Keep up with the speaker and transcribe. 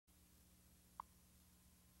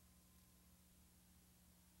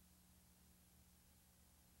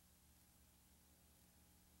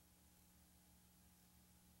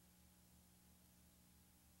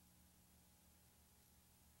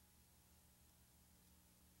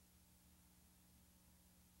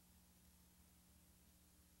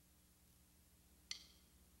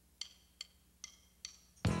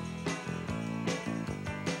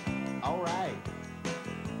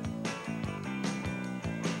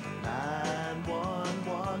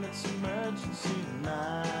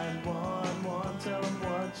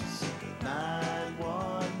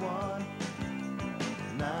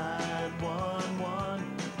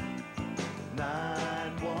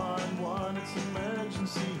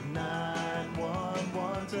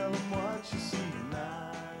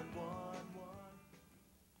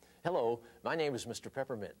Hello, my name is Mr.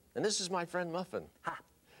 Peppermint, and this is my friend Muffin. Ha!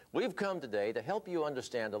 We've come today to help you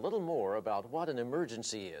understand a little more about what an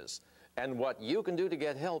emergency is and what you can do to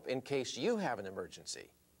get help in case you have an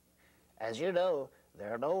emergency. As you know,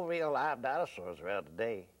 there are no real live dinosaurs around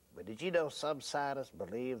today. But did you know some scientists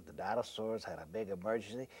believe the dinosaurs had a big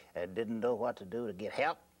emergency and didn't know what to do to get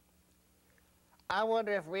help? I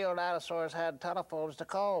wonder if real dinosaurs had telephones to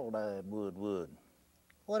call 911.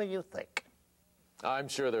 What do you think? I'm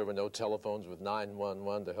sure there were no telephones with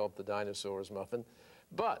 911 to help the dinosaurs, Muffin,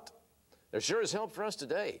 but there sure is help for us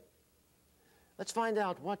today. Let's find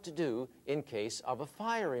out what to do in case of a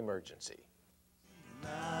fire emergency.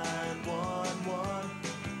 911,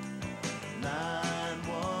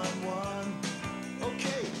 911.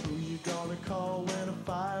 Okay, who you gonna call when a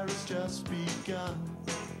fire has just begun?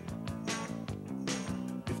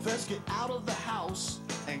 You first get out of the house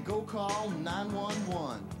and go call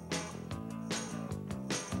 911.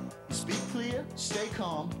 You speak clear, stay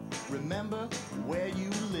calm, remember where you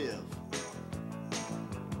live.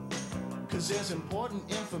 'Cause there's important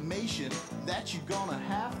information that you're gonna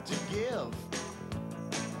have to give.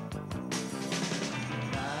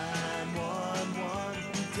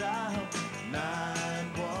 911, you dial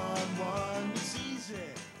 911, it's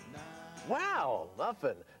easy. Wow,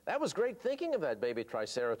 Muffin, that was great thinking of that baby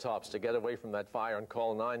Triceratops to get away from that fire and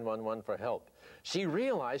call 911 for help. She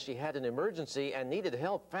realized she had an emergency and needed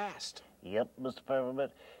help fast. Yep, Mr.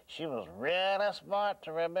 Peppermint. She was really smart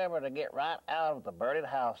to remember to get right out of the burning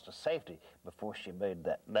house to safety before she made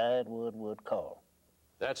that 911 call.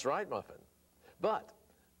 That's right, Muffin. But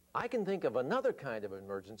I can think of another kind of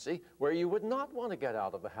emergency where you would not want to get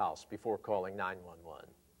out of the house before calling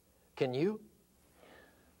 911. Can you?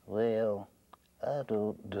 Well, I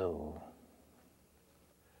don't know.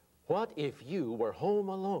 What if you were home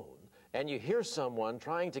alone and you hear someone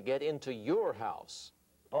trying to get into your house?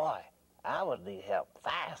 Boy, I would need help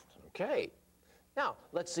fast. Okay. Now,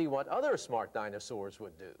 let's see what other smart dinosaurs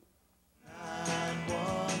would do.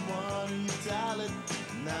 911, you dial it.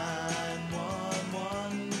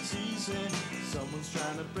 911, it's easy. Someone's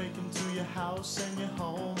trying to break into your house and you're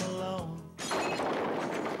home alone.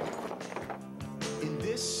 In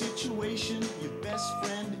this situation, your best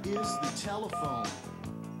friend is the telephone.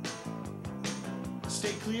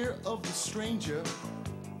 Stay clear of the stranger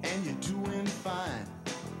and you're doing fine.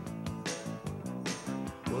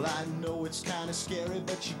 Well, I know it's kind of scary,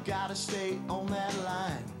 but you gotta stay on that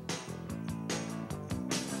line.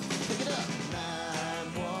 Pick it up.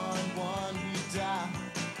 911, we dial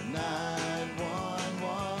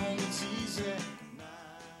 911, it's easy.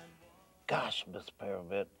 Gosh, Mr.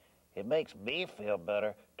 Peppermint, it makes me feel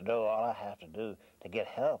better to know all I have to do to get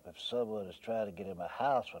help if someone is trying to get in my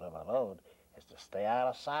house when I'm alone is to stay out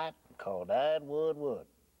of sight and call 911.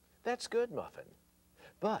 That's good, Muffin.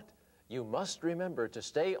 But you must remember to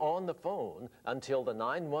stay on the phone until the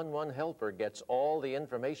 911 helper gets all the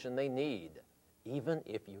information they need, even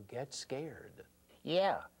if you get scared.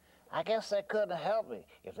 Yeah, I guess they couldn't help me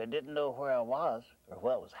if they didn't know where I was or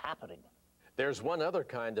what was happening. There's one other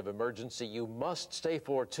kind of emergency you must stay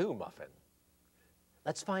for too, Muffin.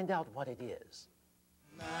 Let's find out what it is.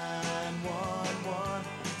 911,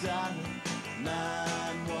 dial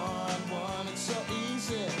 911, it's so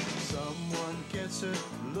easy. Someone gets hurt,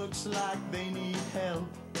 looks like they need help.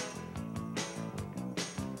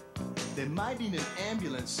 They might need an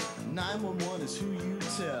ambulance, 911 is who you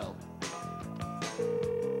tell.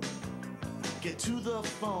 Get to the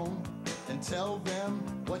phone and tell them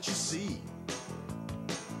what you see.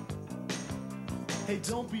 Hey,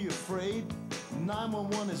 don't be afraid,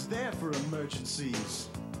 911 is there for emergencies.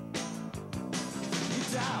 You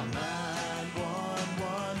dial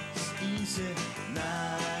 911, it's easy.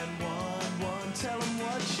 911, tell them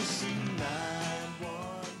what you see.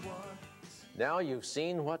 911. Now you've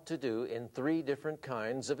seen what to do in 3 different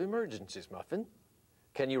kinds of emergencies, Muffin.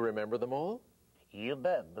 Can you remember them all? You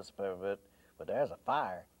bet, Mr. Peppermint. When there's a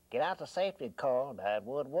fire, get out to safety and call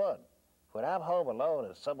 911. When I'm home alone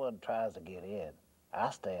and someone tries to get in, I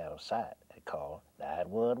stay out of sight and call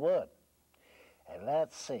 911. And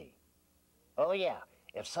let's see. Oh, yeah,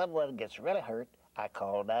 if someone gets really hurt, I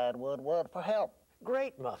call 911 for help.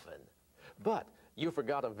 Great, Muffin. But you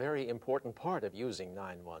forgot a very important part of using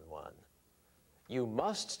 911. You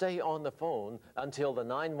must stay on the phone until the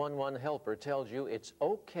 911 helper tells you it's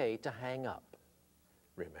okay to hang up.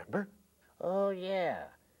 Remember? Oh, yeah.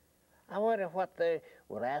 I wonder what they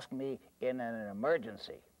would ask me in an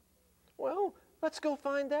emergency. Well, let's go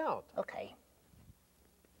find out. Okay.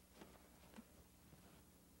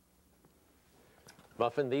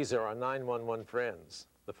 Muffin, these are our 911 friends,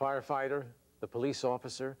 the firefighter, the police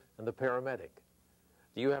officer, and the paramedic.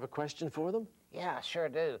 Do you have a question for them? Yeah, I sure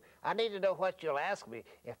do. I need to know what you'll ask me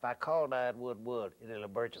if I call 911 in an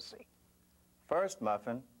emergency. First,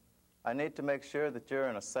 Muffin, I need to make sure that you're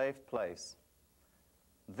in a safe place.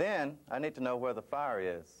 Then, I need to know where the fire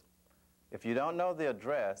is. If you don't know the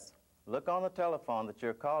address, look on the telephone that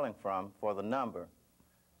you're calling from for the number.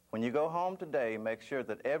 When you go home today, make sure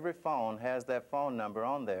that every phone has that phone number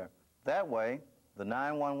on there. That way, the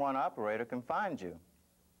 911 operator can find you.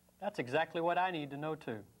 That's exactly what I need to know,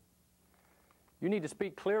 too. You need to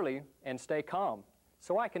speak clearly and stay calm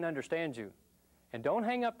so I can understand you. And don't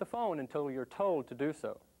hang up the phone until you're told to do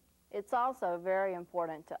so. It's also very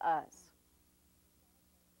important to us.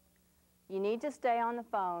 You need to stay on the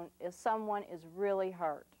phone if someone is really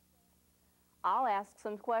hurt. I'll ask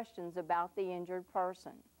some questions about the injured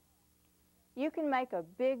person. You can make a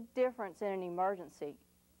big difference in an emergency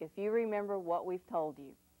if you remember what we've told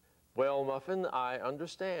you. Well, Muffin, I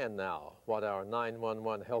understand now what our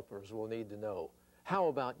 911 helpers will need to know. How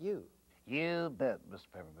about you? You bet, Miss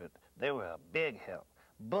Peppermint. They were a big help.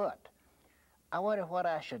 But I wonder what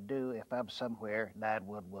I should do if I'm somewhere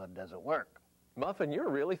 911 doesn't work. Muffin, you're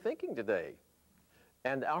really thinking today.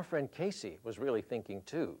 And our friend Casey was really thinking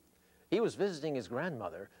too. He was visiting his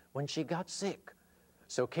grandmother when she got sick.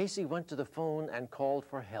 So Casey went to the phone and called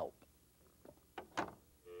for help.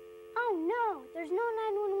 Oh no, there's no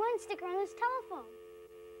 911 sticker on this telephone.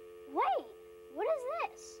 Wait, what is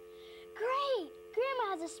this? Great,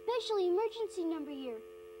 Grandma has a special emergency number here.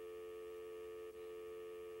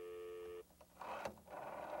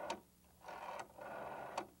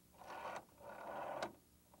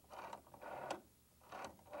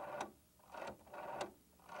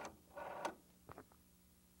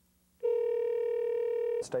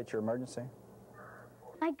 State your emergency.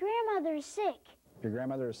 My grandmother is sick. Your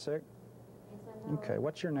grandmother is sick? Okay,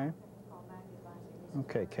 what's your name?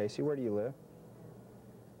 Okay, Casey, where do you live?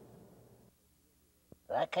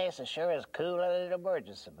 That case is sure is cool in an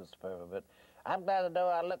emergency, Mr. Peppermint. I'm glad to know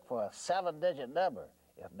I look for a 7-digit number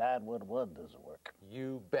if 911 doesn't work.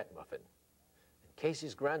 You bet, Muffin. And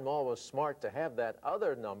Casey's grandma was smart to have that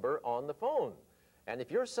other number on the phone. And if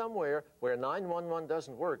you're somewhere where 911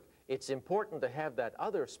 doesn't work, it's important to have that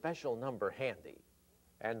other special number handy.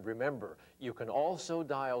 And remember, you can also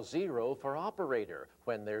dial 0 for operator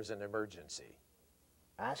when there's an emergency.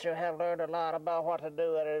 I sure have learned a lot about what to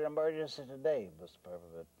do in an emergency today, Mr.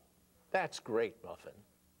 Peppermint. That's great, Muffin.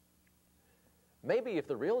 Maybe if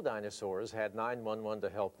the real dinosaurs had 911 to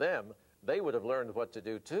help them, they would have learned what to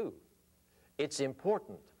do too. It's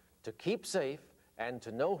important to keep safe and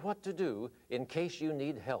to know what to do in case you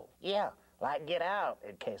need help. Yeah, like get out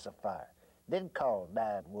in case of fire. Then call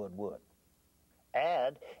 911.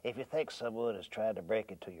 And if you think someone is trying to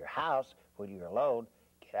break into your house when you're alone,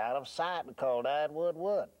 get out of sight and call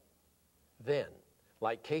 911. Then,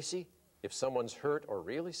 like Casey, if someone's hurt or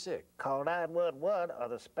really sick, call 911 on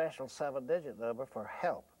the special 7-digit number for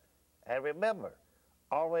help. And remember,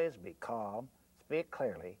 always be calm, speak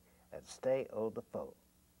clearly, and stay on the phone.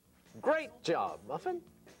 Great job, Muffin.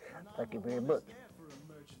 Thank you very much.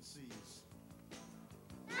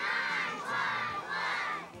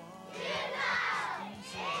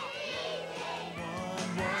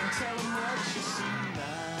 Tell them what you see.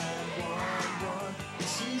 911,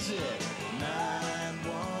 it's easy.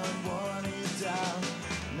 911, you dial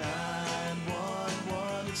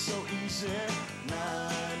 911, it's so easy.